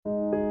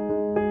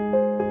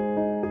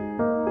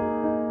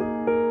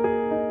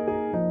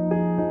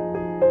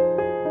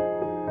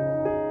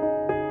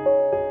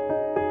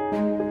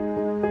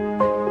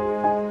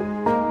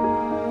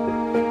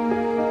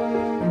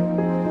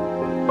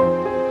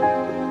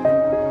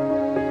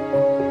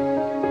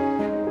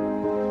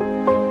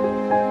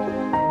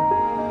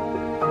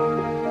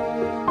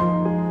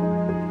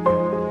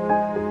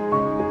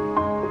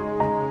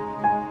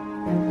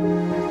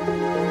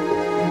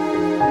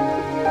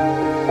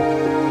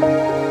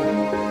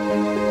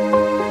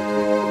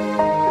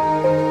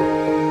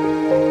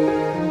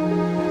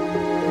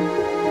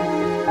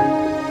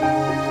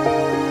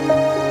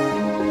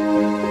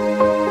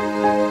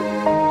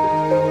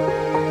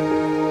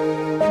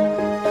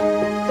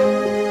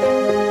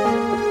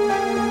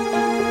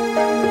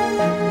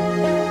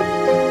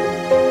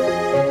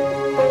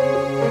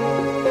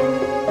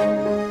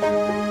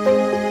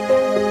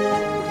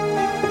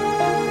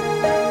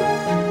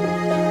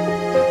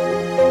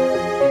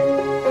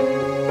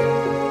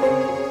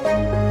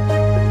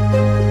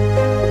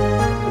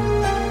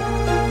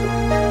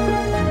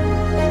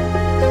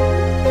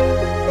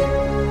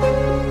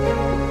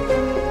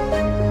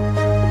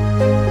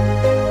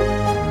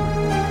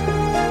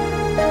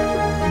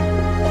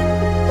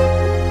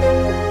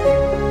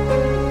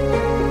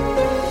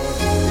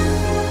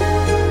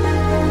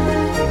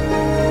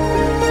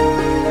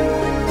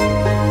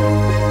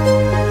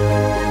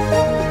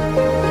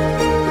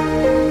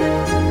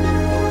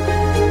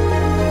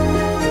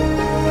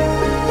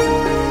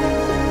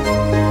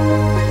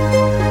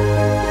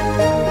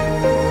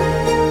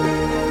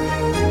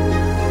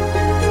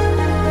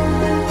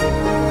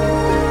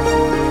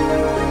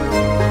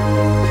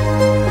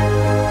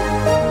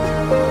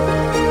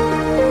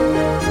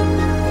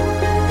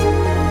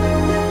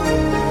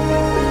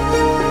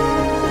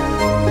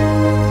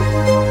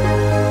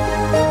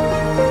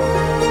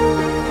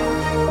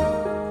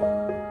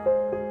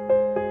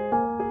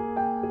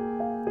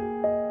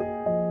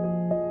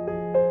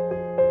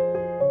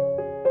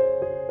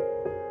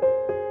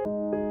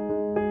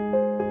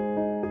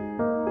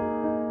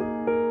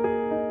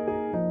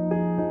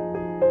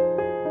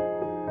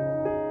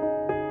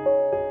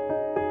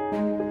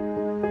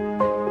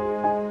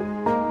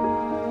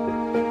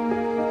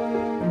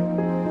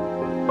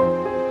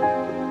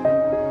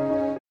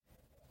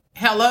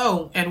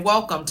Hello and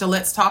welcome to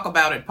Let's Talk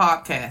About It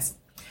podcast.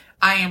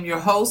 I am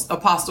your host,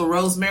 Apostle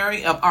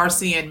Rosemary of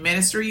RCN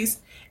Ministries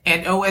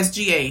and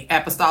OSGA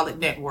Apostolic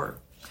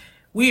Network.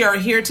 We are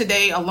here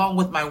today along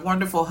with my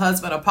wonderful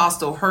husband,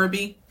 Apostle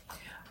Herbie,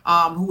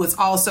 who is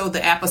also the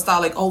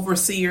apostolic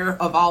overseer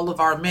of all of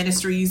our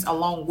ministries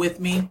along with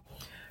me.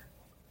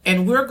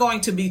 And we're going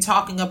to be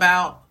talking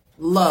about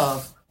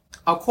love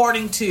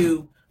according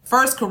to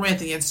 1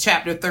 Corinthians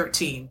chapter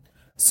 13.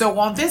 So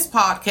on this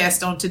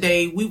podcast on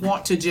today, we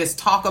want to just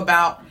talk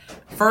about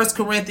 1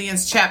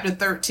 Corinthians chapter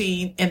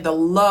 13 and the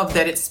love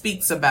that it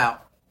speaks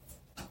about.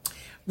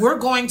 We're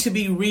going to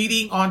be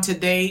reading on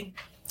today.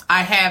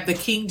 I have the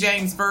King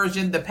James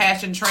Version, the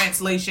Passion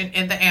Translation,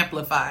 and the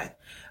Amplified.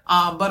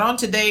 But on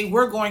today,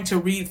 we're going to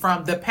read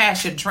from the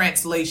Passion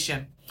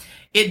Translation.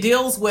 It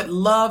deals with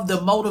love, the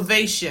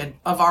motivation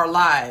of our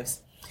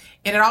lives.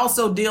 And it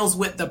also deals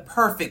with the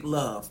perfect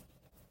love.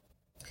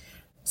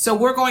 So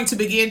we're going to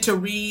begin to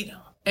read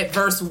at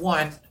verse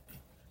 1.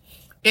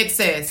 It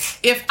says,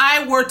 "If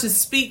I were to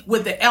speak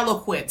with the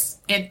eloquence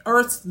in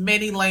earth's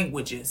many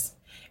languages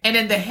and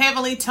in the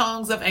heavenly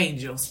tongues of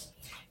angels,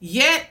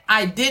 yet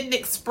I didn't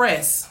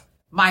express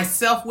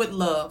myself with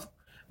love,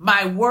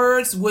 my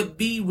words would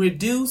be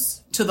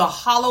reduced to the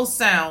hollow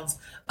sounds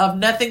of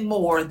nothing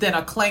more than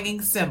a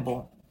clanging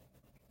cymbal."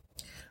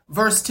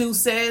 Verse 2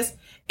 says,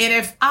 "And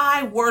if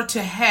I were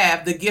to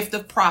have the gift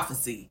of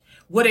prophecy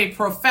with a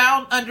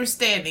profound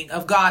understanding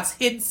of God's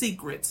hidden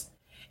secrets,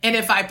 and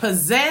if I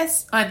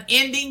possess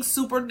unending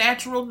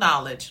supernatural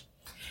knowledge,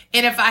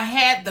 and if I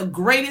had the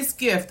greatest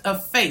gift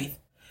of faith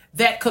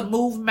that could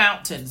move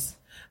mountains,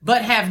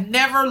 but have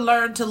never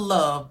learned to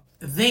love,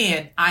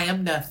 then I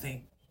am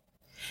nothing.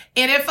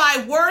 And if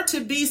I were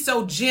to be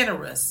so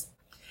generous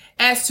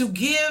as to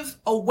give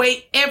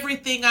away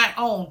everything I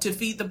own to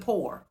feed the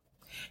poor,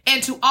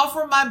 and to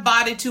offer my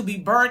body to be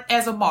burnt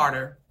as a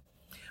martyr,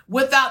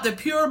 without the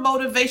pure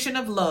motivation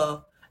of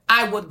love,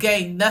 I would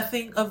gain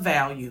nothing of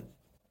value."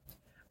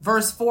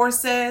 Verse 4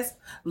 says,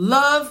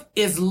 "Love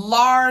is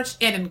large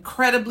and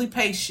incredibly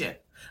patient.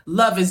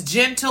 Love is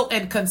gentle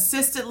and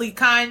consistently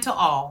kind to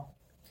all.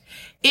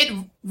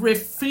 It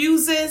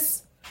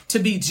refuses to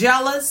be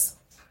jealous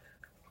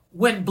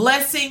when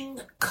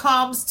blessing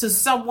comes to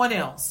someone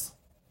else.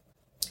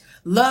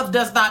 Love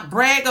does not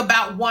brag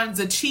about one's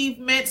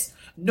achievements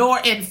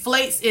nor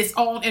inflates its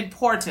own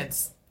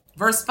importance."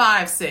 Verse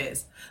 5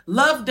 says,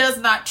 "Love does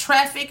not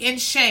traffic in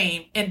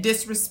shame and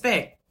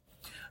disrespect,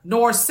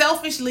 nor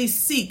selfishly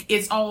seek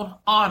its own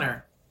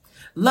honor.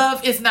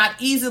 Love is not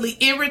easily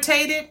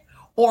irritated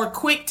or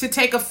quick to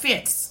take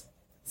offense."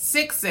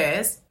 6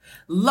 says,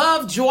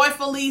 "Love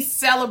joyfully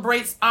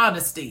celebrates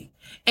honesty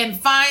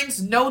and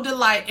finds no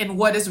delight in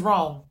what is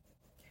wrong."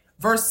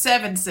 Verse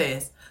 7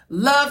 says,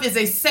 "Love is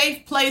a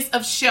safe place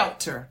of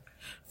shelter,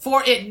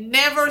 for it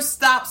never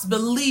stops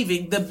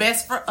believing the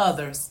best for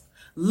others.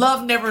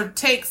 Love never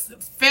takes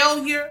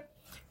failure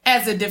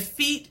as a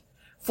defeat,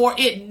 for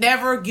it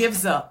never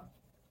gives up."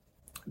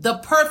 The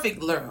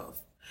perfect love,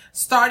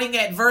 starting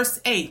at verse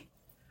 8.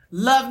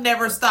 "Love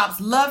never stops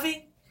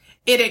loving.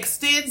 It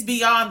extends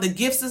beyond the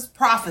gifts of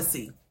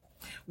prophecy,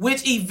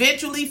 which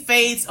eventually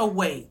fades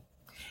away.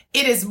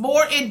 It is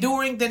more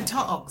enduring than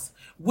tongues,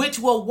 which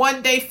will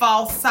one day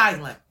fall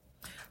silent.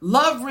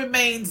 Love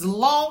remains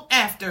long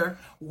after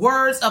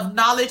words of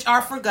knowledge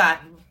are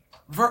forgotten."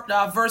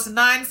 Verse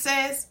 9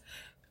 says,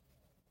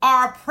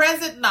 "Our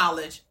present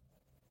knowledge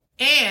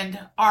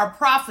and our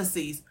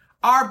prophecies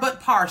are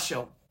but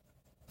partial."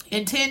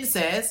 And 10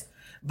 says,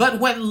 "But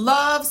when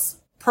love's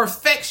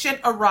perfection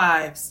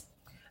arrives,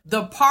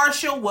 the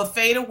partial will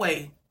fade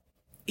away."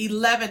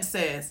 11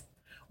 says,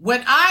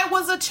 "When I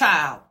was a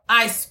child,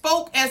 I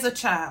spoke as a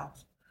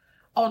child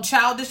on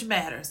childish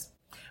matters.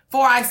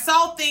 For I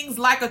saw things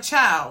like a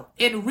child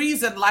and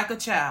reasoned like a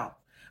child.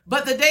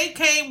 But the day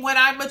came when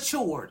I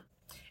matured,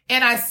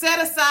 and I set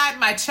aside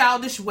my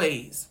childish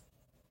ways."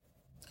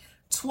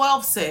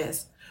 12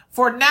 says,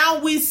 "For now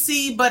we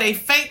see but a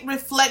faint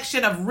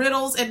reflection of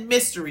riddles and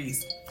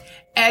mysteries,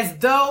 as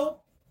though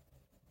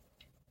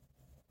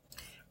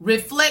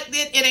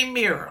reflected in a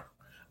mirror.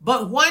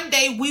 But one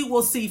day we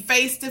will see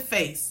face to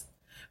face.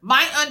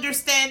 My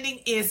understanding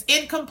is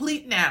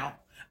incomplete now,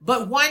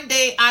 but one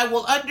day I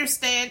will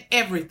understand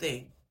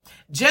everything,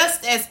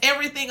 just as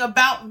everything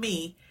about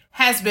me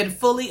has been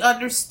fully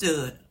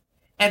understood."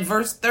 And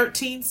verse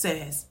 13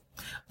 says,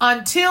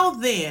 "Until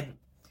then,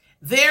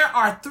 there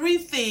are three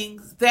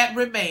things that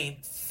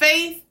remain: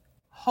 faith,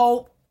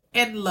 hope,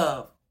 and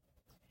love.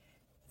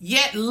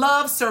 Yet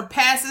love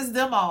surpasses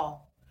them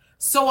all.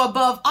 So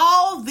above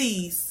all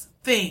these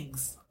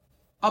things,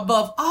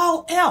 above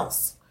all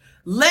else,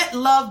 let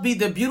love be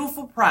the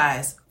beautiful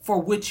prize for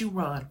which you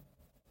run."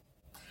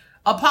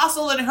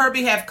 Apostle and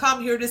Herbie have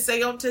come here to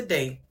say on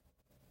today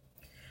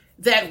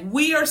that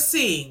we are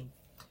seeing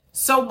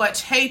so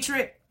much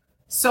hatred,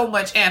 so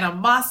much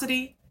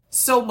animosity,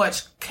 so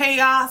much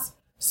chaos,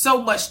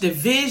 so much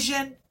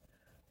division.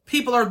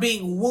 People are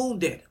being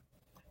wounded.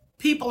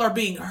 People are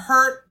being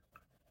hurt.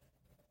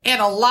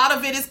 And a lot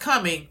of it is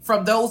coming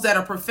from those that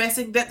are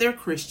professing that they're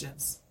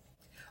Christians.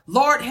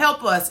 Lord,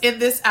 help us in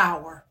this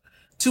hour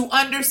to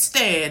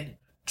understand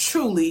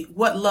truly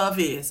what love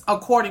is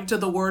according to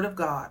the word of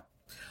God.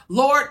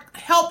 Lord,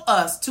 help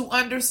us to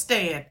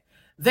understand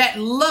that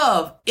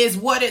love is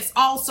what it's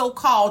also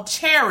called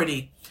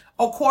charity,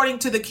 according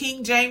to the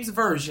King James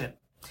Version.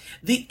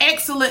 The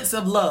excellence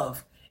of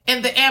love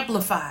and the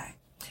Amplified.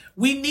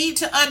 We need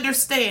to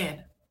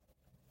understand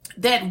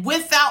that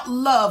without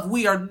love,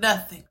 we are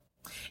nothing.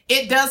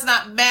 It does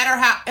not matter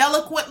how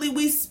eloquently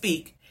we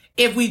speak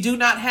if we do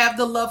not have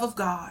the love of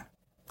God.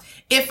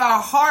 If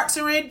our hearts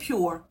are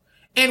impure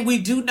and we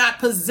do not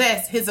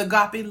possess his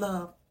agape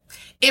love.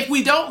 If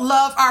we don't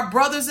love our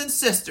brothers and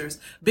sisters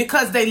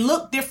because they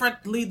look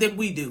differently than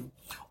we do,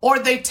 or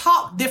they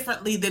talk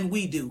differently than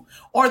we do,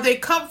 or they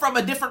come from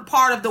a different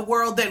part of the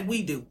world than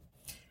we do.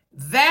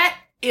 That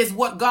is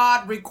what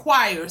God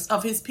requires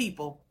of his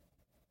people.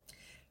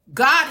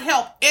 God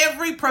help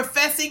every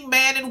professing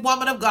man and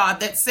woman of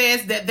God that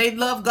says that they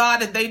love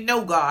God and they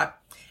know God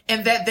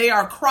and that they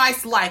are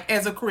Christ-like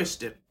as a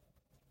Christian.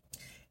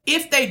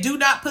 If they do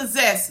not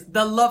possess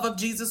the love of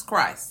Jesus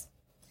Christ,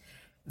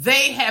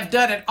 they have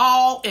done it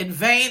all in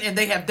vain and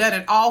they have done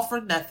it all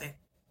for nothing.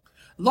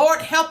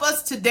 Lord, help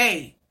us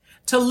today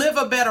to live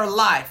a better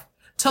life,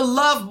 to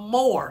love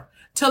more,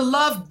 to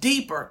love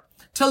deeper,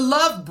 to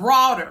love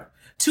broader,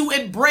 to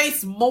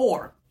embrace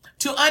more,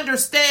 to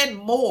understand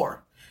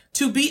more,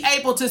 to be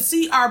able to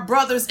see our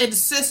brothers and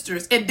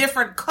sisters in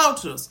different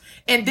cultures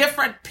and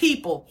different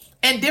people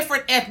and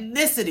different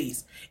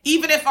ethnicities.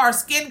 Even if our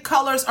skin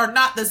colors are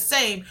not the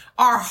same,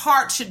 our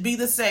heart should be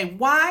the same.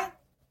 Why?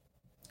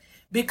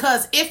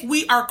 Because if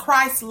we are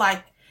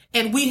Christ-like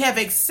and we have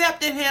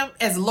accepted him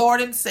as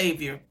Lord and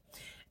Savior,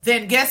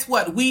 then guess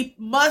what? We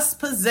must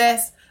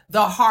possess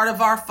the heart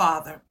of our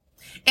Father.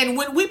 And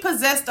when we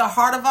possess the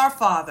heart of our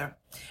Father,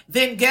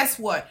 then guess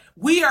what?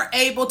 We are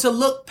able to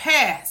look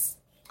past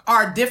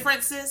our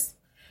differences.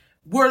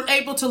 We're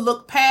able to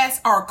look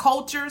past our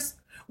cultures.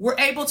 We're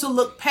able to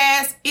look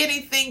past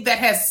anything that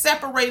has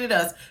separated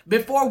us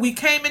before we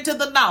came into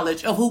the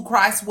knowledge of who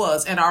Christ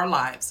was in our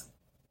lives.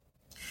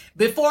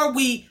 Before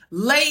we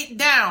laid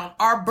down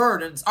our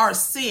burdens, our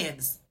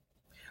sins,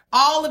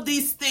 all of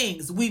these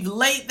things, we've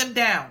laid them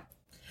down.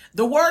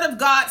 The word of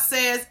God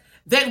says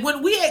that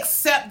when we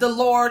accept the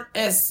Lord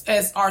as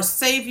our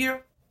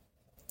Savior,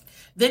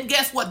 then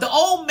guess what? The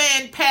old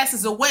man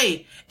passes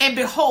away and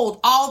behold,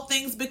 all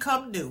things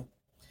become new.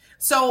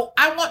 So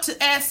I want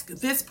to ask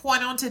this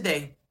point on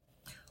today.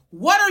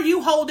 What are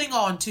you holding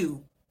on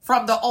to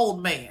from the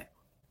old man?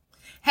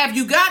 Have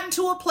you gotten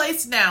to a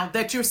place now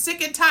that you're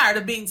sick and tired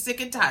of being sick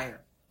and tired?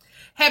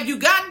 Have you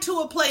gotten to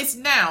a place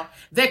now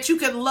that you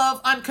can love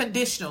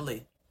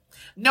unconditionally?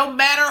 No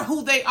matter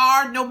who they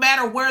are, no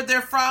matter where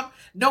they're from,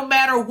 no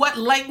matter what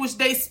language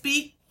they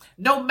speak,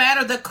 no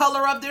matter the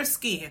color of their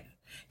skin.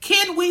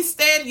 Can we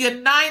stand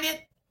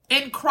united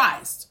in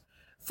Christ?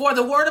 For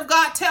the word of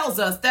God tells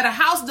us that a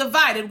house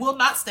divided will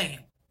not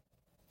stand.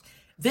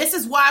 This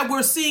is why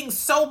we're seeing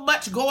so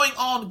much going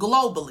on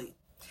globally.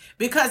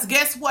 Because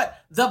guess what?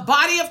 The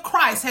body of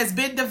Christ has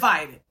been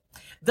divided.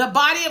 The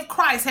body of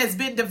Christ has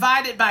been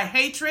divided by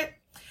hatred.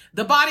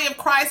 The body of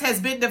Christ has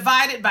been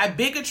divided by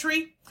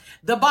bigotry.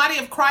 The body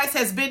of Christ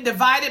has been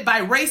divided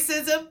by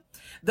racism.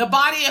 The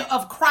body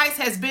of Christ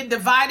has been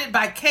divided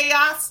by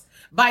chaos,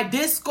 by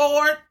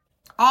discord.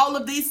 All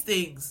of these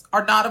things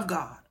are not of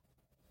God.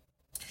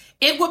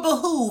 It would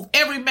behoove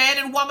every man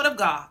and woman of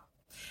God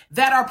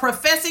that are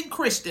professing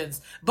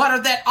Christians, but are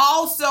that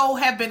also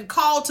have been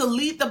called to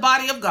lead the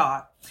body of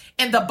God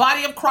and the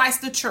body of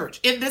Christ, the church,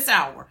 in this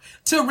hour,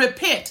 to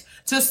repent,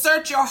 to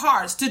search your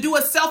hearts, to do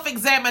a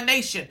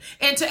self-examination,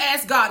 and to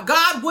ask God,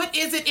 God, what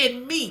is it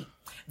in me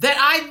that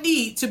I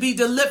need to be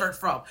delivered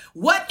from?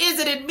 What is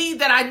it in me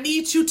that I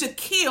need you to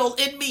kill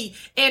in me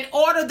in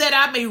order that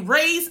I may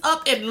raise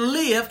up and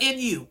live in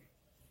you?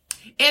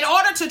 In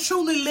order to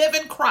truly live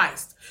in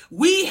Christ,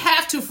 we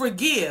have to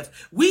forgive.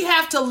 We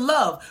have to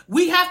love.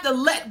 We have to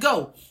let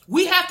go.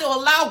 We have to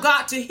allow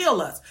God to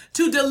heal us,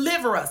 to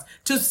deliver us,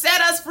 to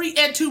set us free,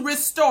 and to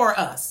restore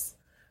us.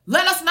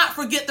 Let us not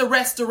forget the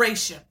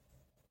restoration.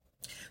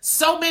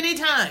 So many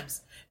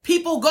times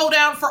people go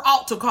down for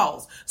altar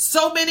calls.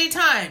 So many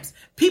times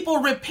people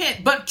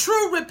repent, but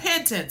true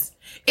repentance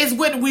is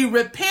when we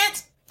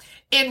repent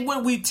and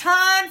when we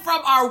turn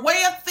from our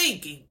way of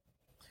thinking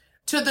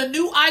to the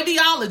new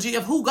ideology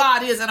of who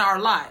God is in our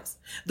lives.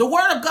 The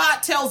word of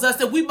God tells us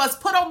that we must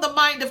put on the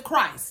mind of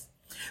Christ.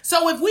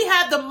 So if we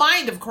have the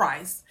mind of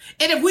Christ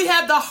and if we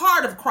have the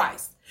heart of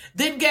Christ,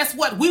 then guess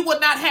what? We will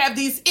not have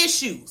these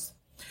issues.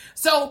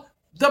 So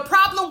the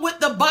problem with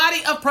the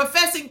body of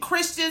professing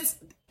Christians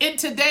in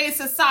today's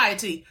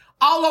society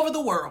all over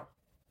the world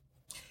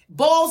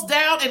boils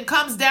down and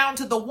comes down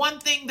to the one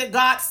thing that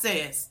God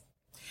says.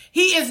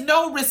 He is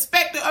no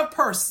respecter of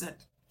person.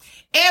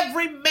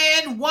 Every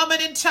man, woman,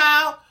 and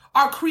child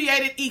are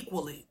created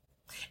equally.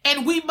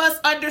 And we must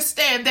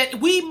understand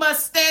that we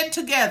must stand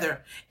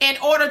together in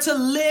order to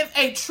live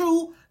a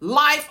true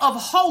life of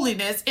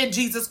holiness in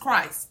Jesus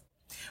Christ.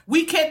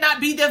 We cannot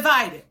be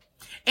divided.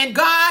 And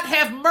God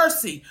have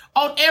mercy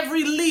on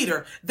every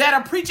leader that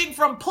are preaching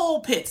from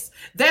pulpits,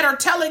 that are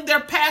telling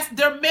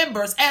their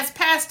members as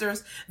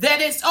pastors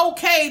that it's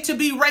okay to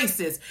be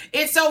racist.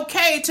 It's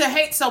okay to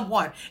hate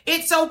someone.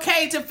 It's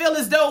okay to feel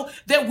as though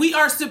that we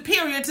are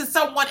superior to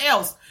someone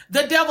else.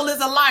 The devil is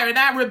a liar, and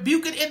I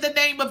rebuke it in the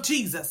name of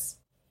Jesus.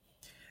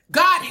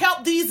 God,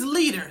 help these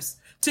leaders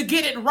to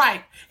get it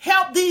right.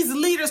 Help these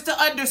leaders to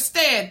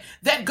understand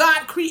that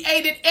God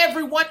created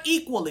everyone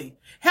equally.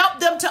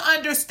 Help them to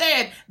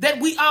understand that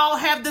we all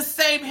have the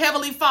same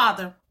Heavenly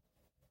Father.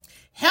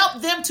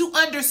 Help them to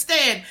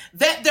understand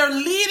that they're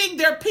leading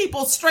their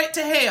people straight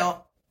to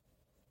hell.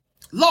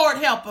 Lord,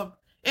 help them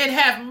and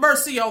have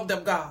mercy on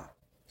them, God.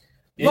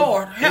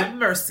 Lord, have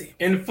mercy.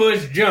 In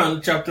 1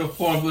 John chapter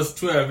 4, verse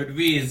 12, it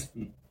reads,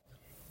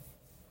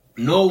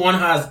 "No one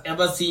has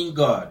ever seen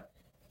God.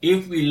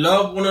 If we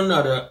love one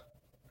another,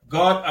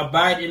 God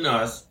abides in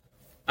us,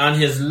 and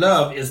his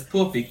love is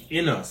perfect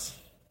in us."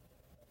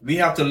 We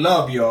have to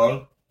love,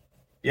 y'all.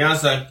 You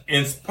understand?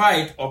 In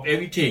spite of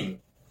everything,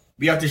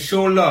 we have to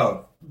show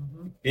love.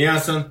 You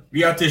understand?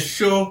 We have to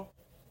show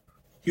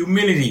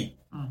humility.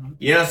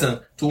 You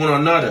understand? To one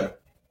another.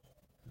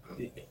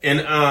 In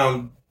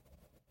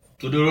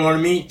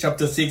Deuteronomy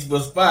chapter 6,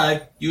 verse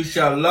 5, "You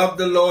shall love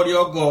the Lord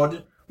your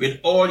God with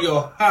all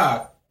your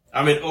heart,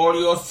 and with all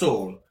your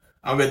soul,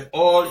 and with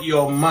all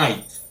your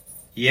might."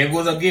 Here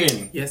goes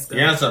again. Yes, God.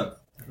 You understand?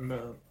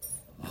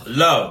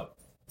 Love.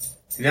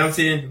 You know what I'm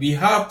saying? We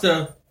have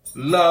to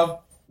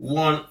love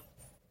one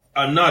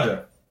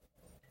another.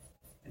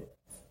 You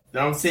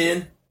know what I'm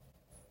saying?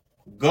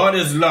 God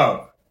is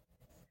love.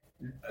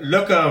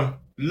 Look at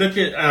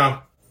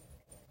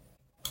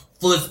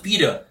 1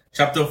 Peter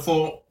chapter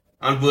 4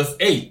 and verse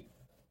 8.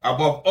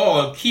 "Above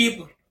all,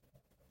 keep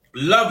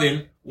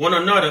loving one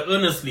another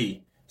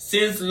earnestly,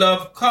 since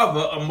love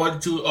covers a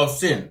multitude of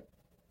sin."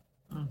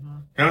 You know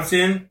what I'm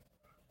saying?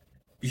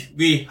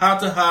 We have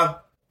to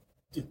have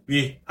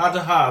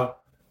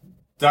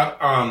that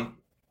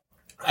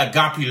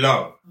agape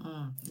love.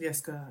 Yes,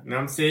 God. You know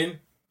what I'm saying?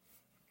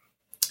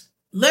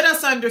 Let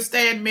us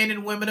understand, men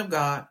and women of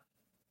God,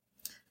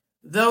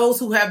 those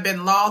who have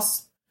been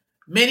lost.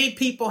 Many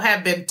people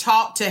have been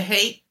taught to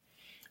hate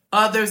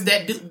others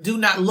that do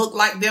not look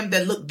like them,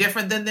 that look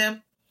different than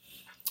them.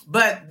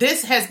 But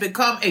this has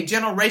become a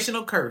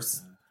generational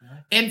curse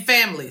in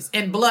families,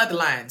 in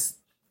bloodlines.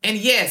 And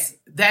yes,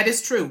 that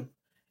is true.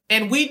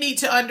 And we need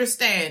to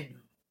understand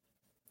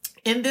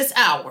in this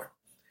hour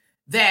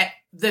that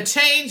the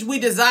change we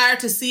desire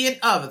to see in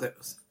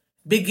others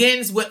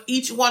begins with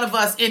each one of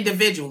us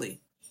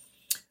individually.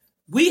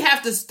 We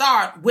have to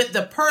start with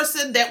the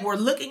person that we're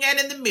looking at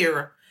in the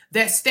mirror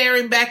that's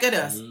staring back at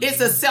us.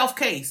 It's a self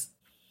case.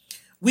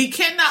 We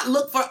cannot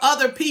look for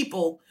other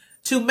people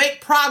to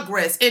make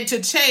progress and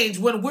to change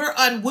when we're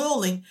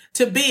unwilling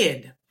to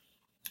bend,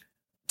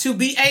 to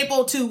be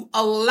able to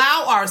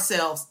allow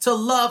ourselves to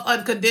love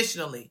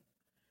unconditionally.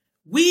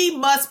 We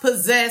must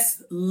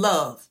possess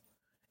love.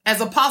 As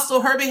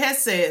Apostle Herbie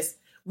has says,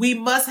 we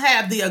must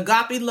have the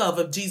agape love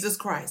of Jesus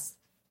Christ.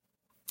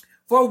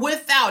 For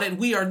without it,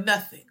 we are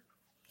nothing.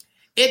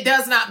 It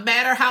does not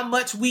matter how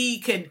much we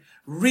can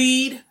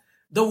read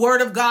the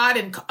word of God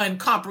and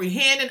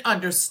comprehend and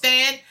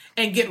understand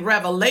and get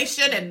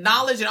revelation and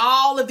knowledge and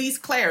all of these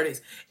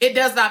clarities. It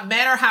does not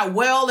matter how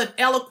well and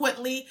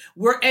eloquently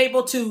we're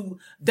able to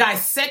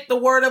dissect the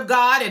word of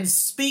God and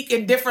speak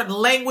in different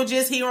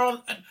languages here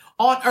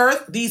on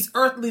earth, these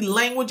earthly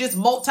languages,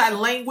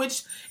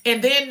 multi-language.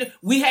 And then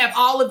we have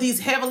all of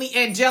these heavenly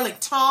angelic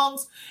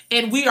tongues,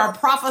 and we are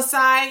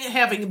prophesying,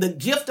 having the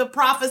gift of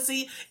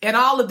prophecy and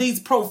all of these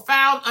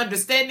profound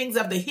understandings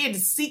of the hidden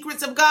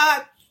secrets of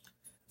God.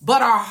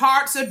 But our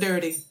hearts are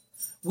dirty.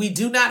 We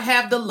do not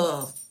have the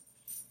love.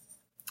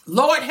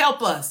 Lord,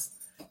 help us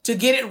to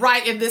get it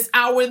right in this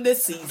hour, in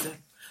this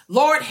season.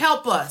 Lord,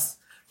 help us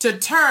to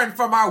turn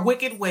from our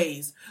wicked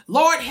ways.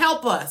 Lord,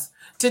 help us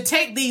to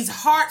take these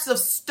hearts of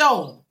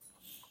stone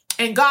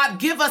and God,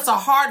 give us a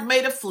heart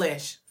made of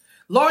flesh.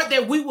 Lord,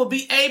 that we will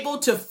be able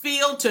to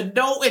feel, to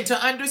know, and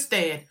to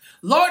understand.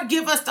 Lord,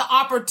 give us the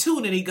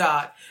opportunity,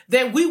 God,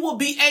 that we will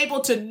be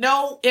able to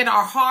know in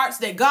our hearts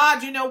that,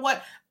 God, you know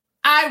what?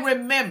 I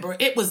remember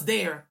it was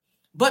there.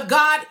 But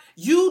God,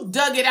 you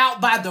dug it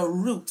out by the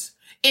root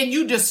and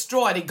you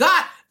destroyed it.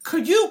 God,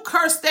 could you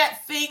curse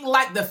that thing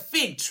like the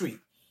fig tree?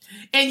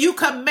 And you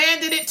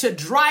commanded it to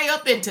dry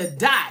up and to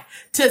die,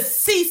 to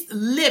cease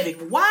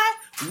living. Why?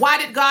 Why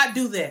did God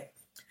do that?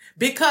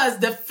 Because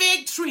the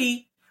fig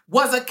tree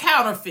was a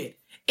counterfeit.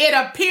 It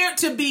appeared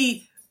to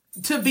be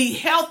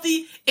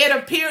healthy. It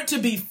appeared to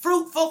be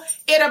fruitful.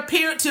 It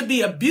appeared to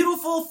be a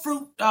beautiful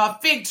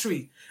fig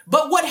tree.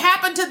 But what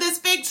happened to this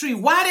fig tree?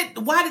 Why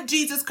did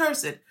Jesus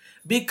curse it?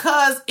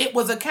 Because it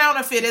was a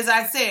counterfeit, as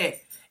I said.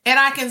 And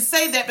I can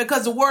say that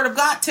because the word of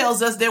God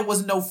tells us there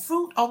was no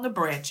fruit on the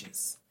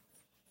branches.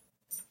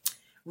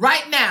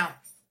 Right now,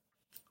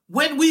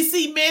 when we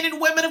see men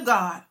and women of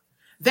God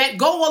that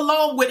go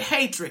along with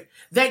hatred,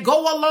 that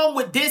go along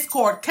with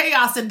discord,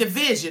 chaos, and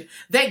division,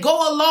 that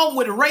go along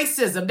with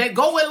racism, that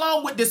go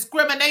along with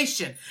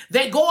discrimination,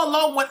 that go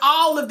along with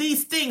all of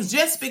these things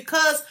just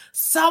because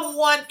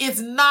someone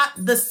is not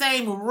the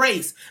same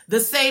race, the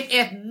same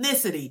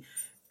ethnicity.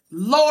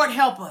 Lord,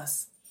 help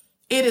us.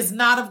 It is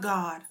not of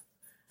God.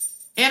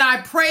 And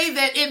I pray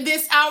that in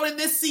this hour, in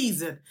this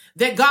season,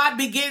 that God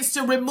begins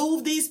to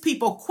remove these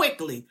people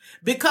quickly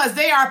because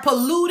they are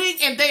polluting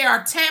and they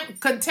are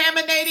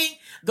contaminating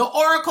the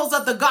oracles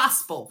of the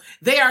gospel.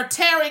 They are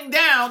tearing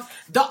down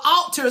the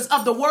altars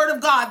of the word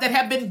of God that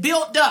have been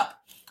built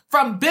up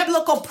from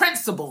biblical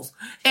principles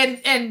and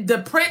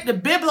the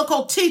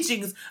biblical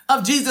teachings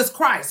of Jesus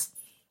Christ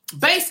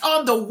based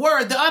on the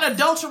word, the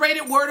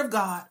unadulterated word of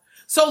God.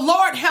 So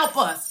Lord, help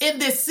us in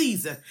this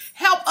season.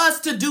 Help us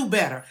to do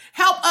better.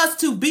 Help us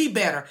to be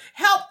better.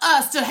 Help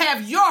us to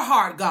have your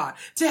heart, God,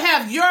 to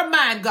have your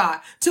mind, God,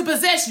 to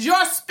possess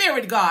your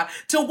spirit, God,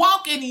 to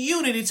walk in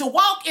unity, to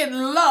walk in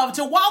love,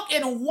 to walk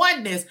in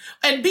oneness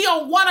and be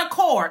on one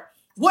accord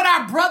with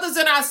our brothers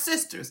and our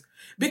sisters.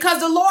 Because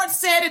the Lord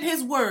said in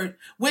his word,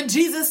 when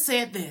Jesus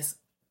said this,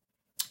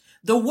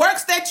 the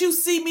works that you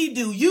see me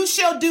do, you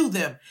shall do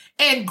them,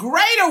 and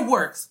greater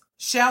works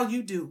shall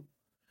you do.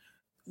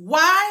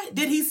 Why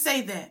did he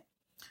say that?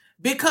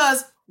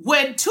 Because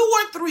when 2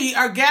 or 3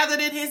 are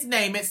gathered in his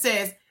name, it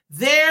says,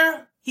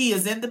 there he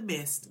is in the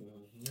midst.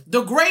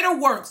 The greater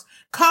works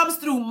comes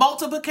through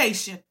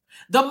multiplication.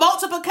 The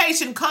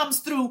multiplication comes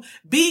through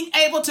being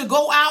able to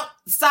go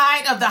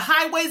outside of the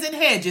highways and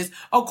hedges,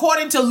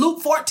 according to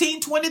Luke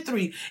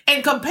 14:23,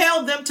 and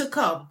compel them to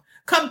come.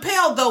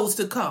 Compel those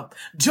to come.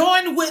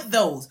 Join with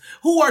those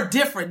who are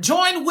different.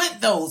 Join with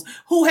those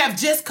who have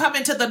just come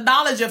into the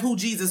knowledge of who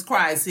Jesus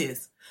Christ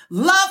is.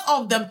 Love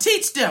on them.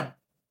 Teach them.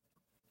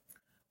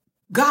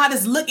 God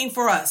is looking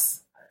for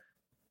us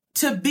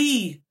to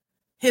be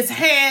his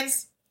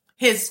hands,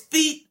 his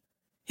feet,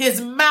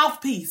 his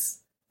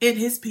mouthpiece in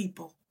his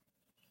people.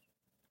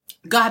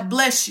 God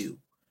bless you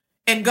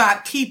and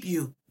God keep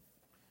you.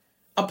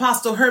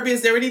 Apostle Herbie,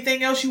 is there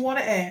anything else you want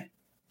to add?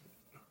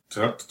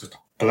 The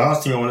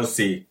last thing I want to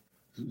say,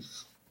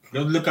 let's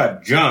look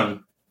at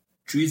John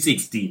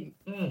 3:16.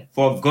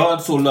 For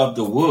God so loved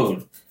the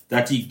world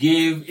that he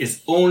gave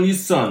his only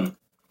son,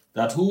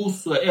 that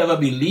whosoever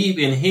believe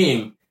in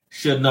him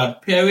should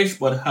not perish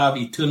but have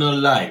eternal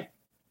life.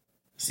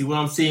 See what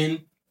I'm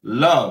saying?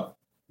 Love.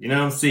 You know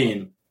what I'm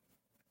saying?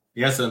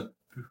 Yes, and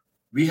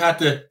we have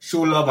to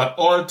show love at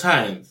all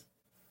times.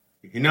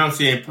 You know what I'm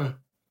saying?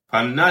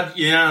 And not,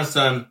 you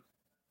understand,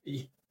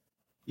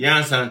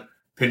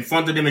 in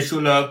front of them and show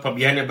love, but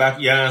behind the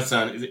back, you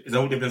understand, it's a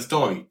whole different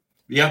story.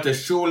 We have to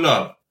show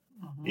love.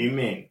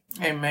 Amen.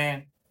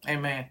 Amen.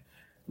 Amen.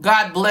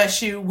 God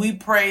bless you. We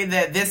pray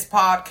that this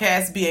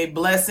podcast be a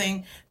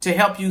blessing to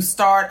help you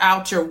start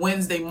out your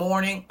Wednesday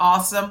morning.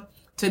 Awesome.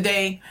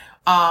 Today,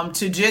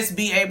 to just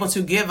be able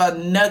to give a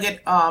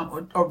nugget,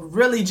 or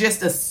really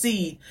just a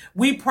seed.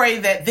 We pray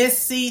that this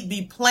seed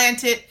be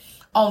planted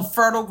on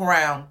fertile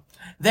ground,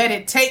 that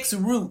it takes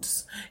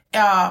roots,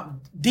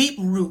 deep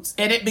roots,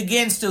 and it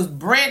begins to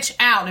branch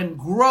out and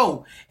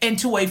grow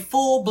into a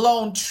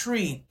full-blown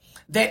tree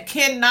that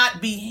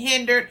cannot be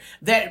hindered,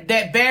 that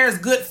bears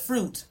good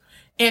fruit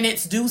in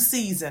its due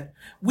season.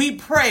 We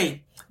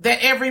pray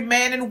that every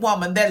man and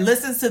woman that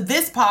listens to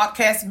this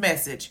podcast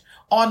message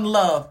on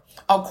love,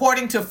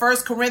 according to 1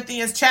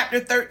 Corinthians chapter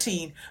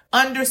 13,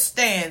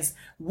 understands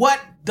what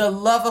the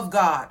love of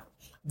God,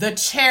 the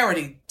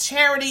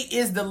charity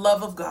is the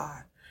love of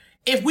God.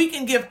 If we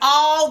can give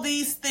all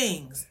these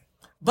things,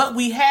 but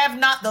we have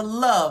not the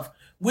love,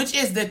 which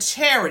is the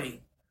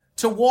charity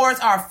towards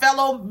our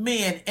fellow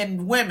men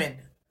and women,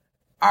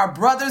 our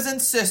brothers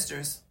and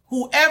sisters,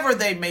 whoever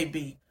they may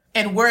be,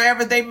 and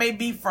wherever they may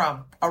be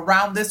from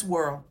around this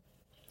world,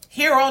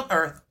 here on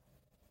earth,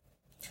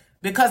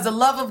 because the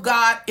love of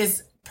God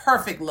is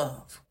perfect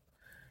love.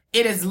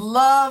 It is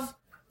love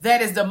that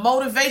is the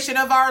motivation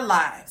of our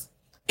lives.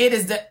 It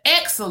is the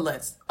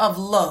excellence of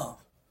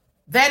love.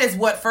 That is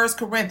what 1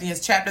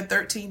 Corinthians chapter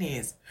 13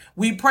 is.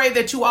 We pray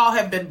that you all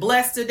have been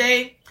blessed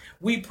today.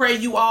 We pray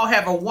you all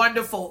have a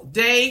wonderful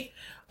day.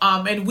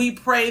 And we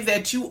pray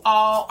that you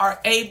all are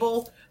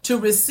able to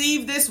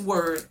receive this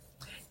word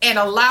and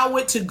allow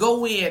it to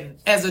go in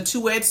as a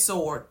two-edged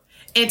sword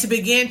and to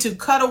begin to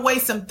cut away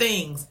some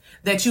things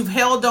that you've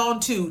held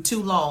on to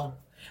too long,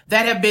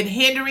 that have been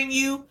hindering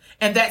you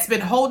and that's been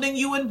holding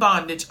you in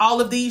bondage all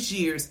of these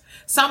years.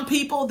 Some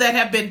people that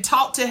have been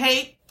taught to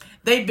hate,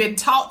 they've been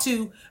taught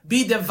to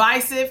be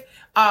divisive,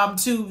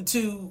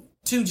 to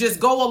just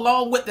go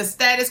along with the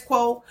status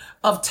quo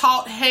of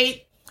taught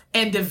hate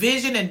and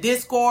division and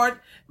discord,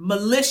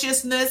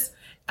 maliciousness,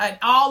 and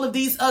all of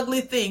these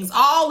ugly things.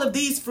 All of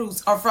these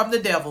fruits are from the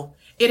devil.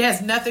 It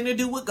has nothing to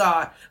do with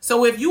God.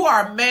 So if you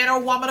are a man or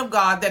woman of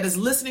God that is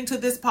listening to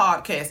this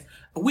podcast,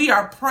 we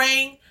are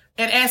praying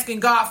and asking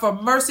God for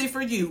mercy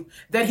for you,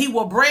 that he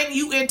will bring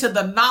you into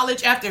the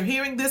knowledge after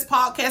hearing this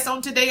podcast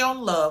on Today on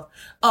Love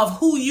of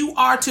who you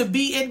are to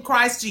be in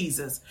Christ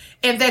Jesus,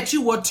 and that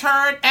you will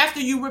turn after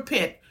you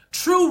repent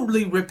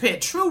truly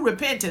repent, true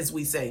repentance,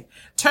 we say.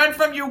 Turn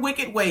from your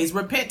wicked ways,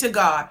 repent to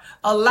God,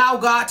 allow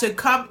God to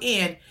come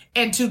in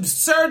and to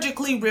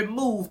surgically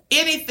remove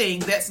anything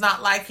that's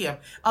not like him.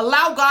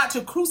 Allow God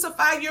to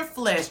crucify your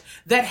flesh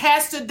that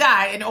has to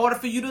die in order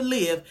for you to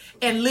live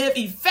and live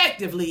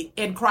effectively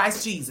in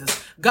Christ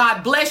Jesus.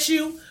 God bless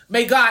you.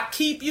 May God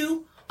keep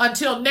you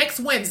until next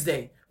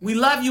Wednesday. We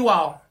love you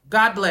all.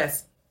 God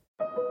bless.